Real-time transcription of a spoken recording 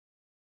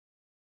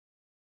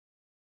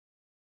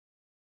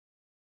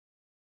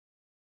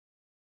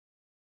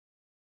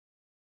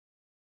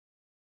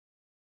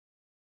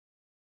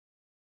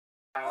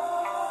I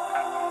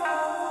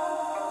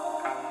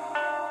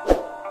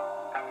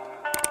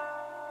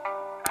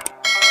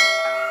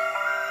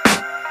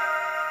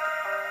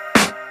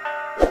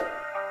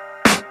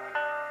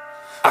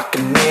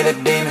can hear the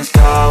demons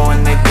call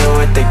when they do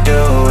what they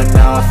do. And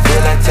now I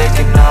feel like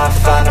taking off,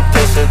 find a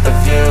place with a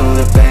view.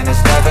 The pain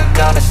is never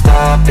gonna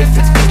stop if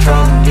it's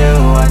controlling you.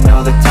 I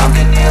know that time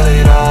can heal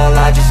it all,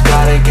 I just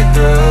gotta get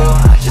through.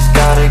 I just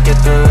gotta get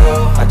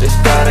through, I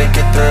just gotta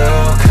get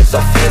through. Cause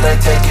I feel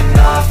like taking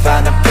off,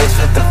 find a place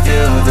with a view.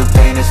 The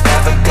pain is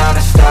never gonna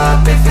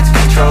stop if it's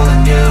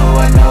controlling you.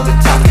 I know that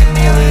time can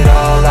heal it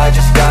all, I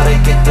just gotta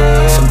get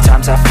through.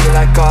 Sometimes I feel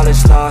like all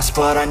is lost,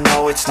 but I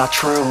know it's not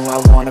true. I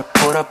wanna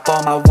put up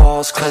all my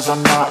walls cause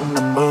I'm not in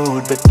the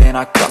mood, but then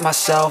I cut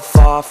myself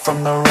off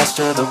from the rest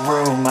of the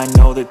room. I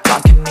know that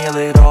time can heal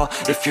it all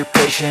if you're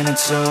patient, and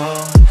soon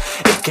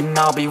it can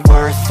all be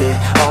worth it,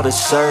 all the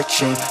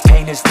searching.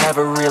 Pain is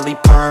never really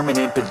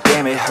permanent, but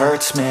damn it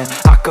hurts, man.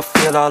 I could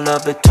feel all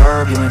of the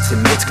turbulence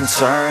and it's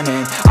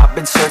concerning. I've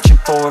been searching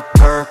for a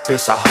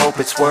purpose, I hope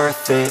it's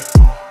worth it.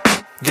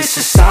 This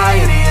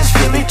society is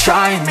really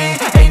trying me.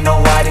 Ain't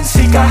no hide and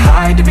seek, I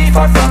hide to be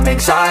far from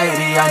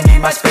anxiety. I need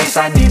my space,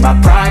 I need my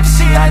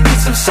privacy. I need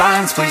some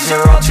silence, please,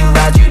 you're all too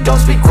loud. You don't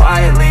speak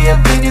quietly,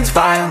 opinions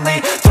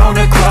violently thrown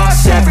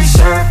across every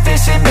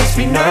surface. It makes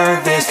me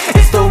nervous,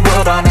 is the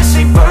world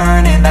honestly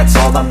burning? That's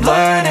all I'm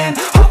learning.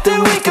 Hope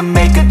that we can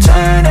make a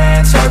turn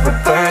and start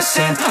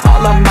reversing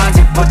all our minds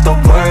and put the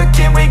work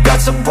in. We got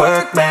some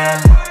work,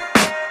 man.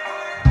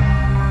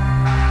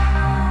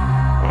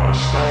 I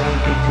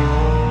started to grow.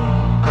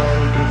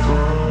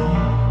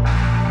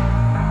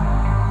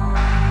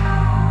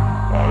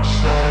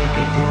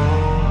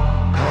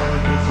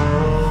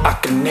 I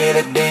can hear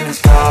the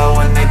demons call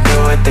when they do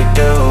what they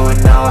do.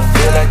 And now I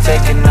feel like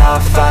taking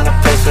off, find a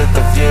place with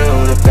a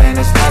view. The pain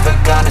is never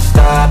gonna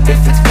stop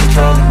if it's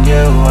controlling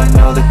you. I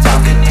know that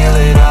time can heal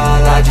it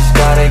all, I just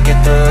gotta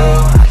get through.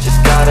 I just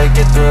gotta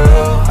get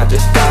through, I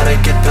just gotta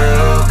get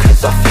through.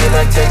 Cause I feel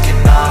like taking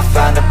off,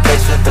 find a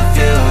place with a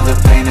view. The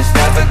pain is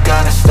never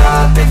gonna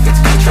stop if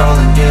it's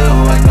controlling you.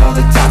 I know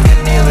that time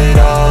can heal it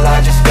all,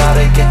 I just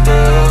gotta get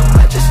through.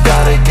 I just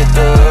gotta get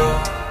through.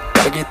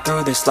 Gotta get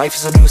through this, life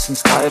is a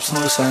nuisance, tie up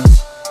some loose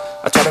ends.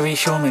 I try to be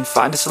human,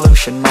 find a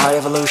solution, my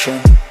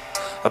evolution.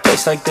 A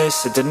place like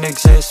this, it didn't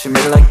exist, we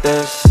made it like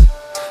this.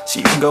 So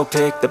you can go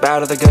pick the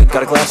bad or the good,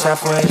 got a glass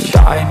half wish.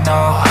 I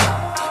know,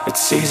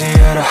 it's easier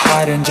to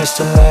hide than just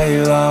to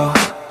lay low.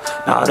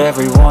 Not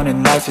everyone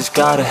in life has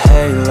got a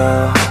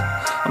halo.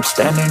 I'm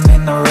standing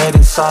in the red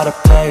inside a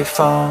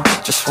payphone,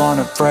 just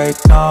wanna break,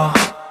 no.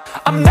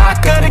 I'm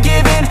not gonna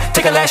give in,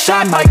 take a last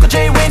shot, Michael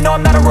J. Win. No,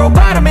 I'm not a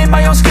robot, I'm in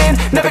my own skin.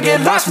 Never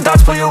get lost when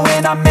thoughts pull you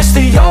in. I miss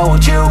the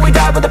old you, we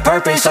died with a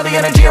purpose. All the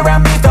energy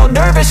around me felt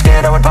nervous,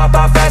 scared I would pop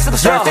out fast to the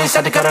surface.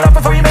 Had to cut it off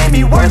before you made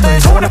me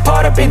worthless. Torn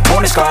apart, I've been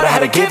torn and scarred. I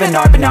had a given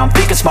art, but now I'm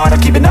thinking smart. I'm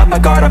keeping up my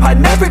guard, I'm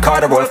hiding every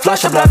card. A royal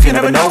flush of love, you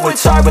never know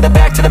what's hard. With a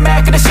back to the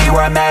mat, gonna see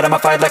where I'm at. I'ma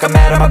fight like I'm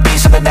mad, I'ma be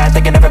something that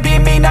they can never be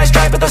me. Nice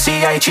try, but they'll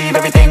see I achieve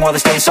everything while they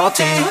stay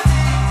salty.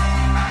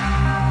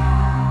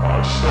 I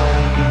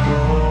started to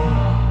go.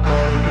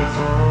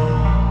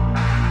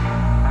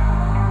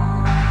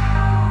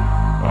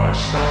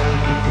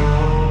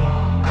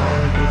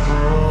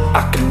 I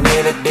can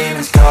hear the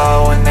demons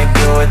call when they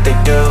do what they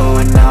do.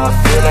 And now I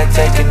feel like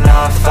taking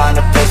off, find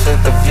a place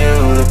with a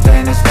view. The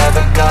pain is never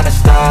gonna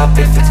stop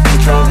if it's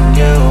controlling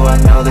you. I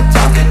know that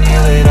time can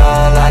heal it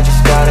all, I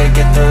just gotta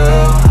get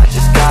through. I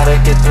just gotta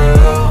get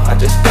through, I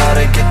just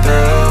gotta get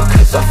through.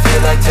 Cause I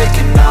feel like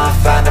taking off,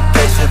 find a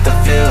place with a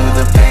view.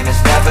 The pain is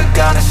never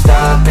gonna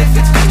stop if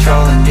it's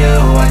controlling you.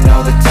 I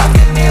know that time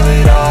can heal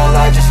it all,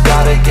 I just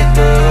gotta get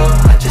through.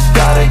 I just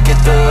gotta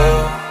get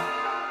through.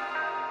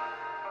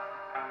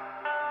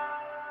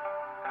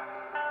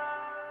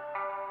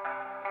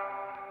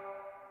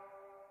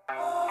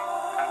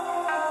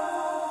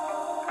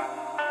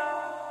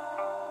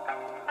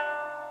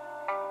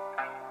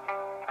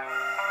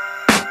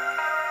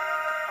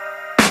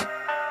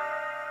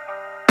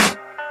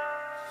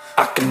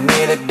 I can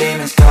hear the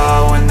demons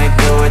call when they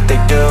do what they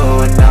do.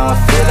 And now I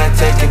feel like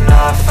taking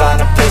off,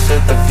 find a place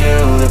with a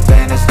view. The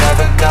pain is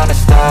never gonna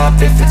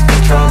stop if it's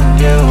controlling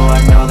you.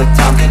 I know that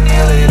time can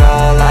heal it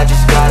all, I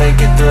just gotta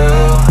get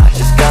through. I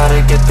just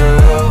gotta get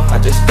through, I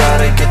just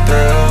gotta get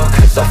through.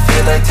 Cause I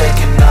feel like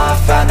taking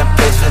off, find a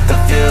place with a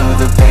view.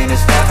 The pain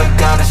is never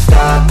gonna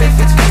stop if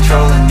it's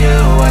controlling you.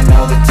 I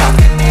know that time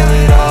can heal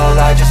it all,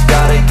 I just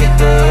gotta get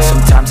through.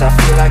 Sometimes I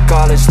feel like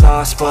all is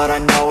lost, but I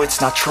know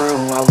it's not true.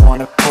 I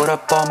wanna put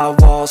up all my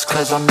walls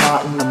cause I'm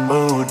not in the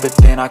mood, but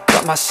then I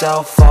cut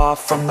myself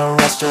off from the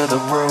rest of the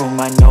room.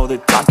 I know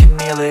that time can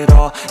heal it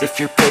all if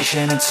you're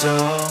patient, and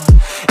soon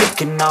it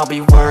can all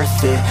be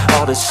worth it,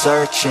 all the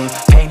searching.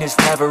 Pain is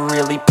never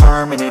really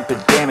permanent,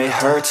 but damn it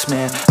hurts,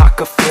 man. I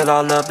could feel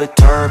all of the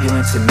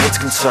turbulence and it's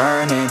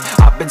concerning.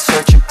 I've been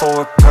searching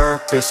for a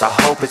purpose, I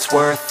hope it's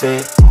worth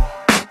it.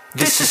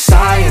 This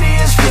society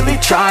is really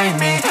trying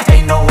me.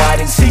 Ain't no hide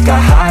and seek, I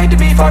hide to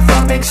be far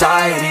from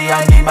anxiety.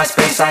 I need my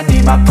space, I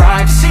need my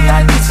privacy,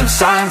 I need some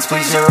silence,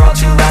 please. You're all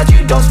too loud,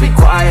 you don't speak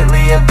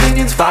quietly.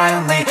 Opinions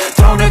violently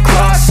thrown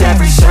across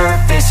every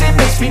surface, it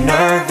makes me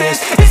nervous.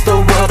 Is the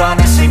world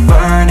honestly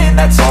burning?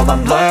 That's all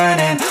I'm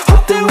learning.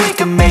 Hope that we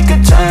can make a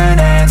turn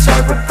and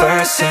start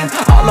reversing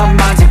all our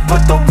minds and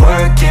put the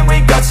work in.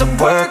 We got some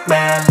work,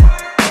 man.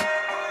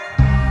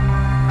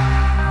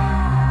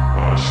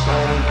 I just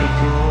gotta get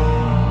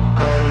through,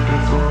 gotta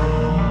get through.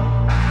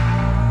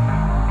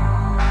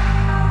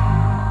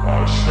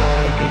 I just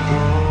gotta get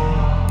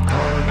through,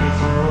 gotta get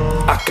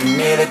through. I can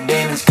hear the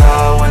demons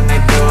call when they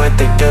do what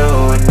they do,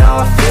 and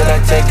now I feel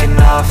like taking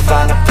off,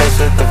 find a place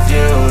with a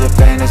view. The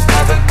pain is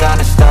never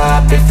gonna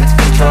stop if it's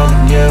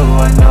controlling you.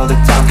 I know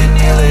that time can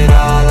heal it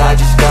all, I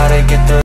just gotta get through.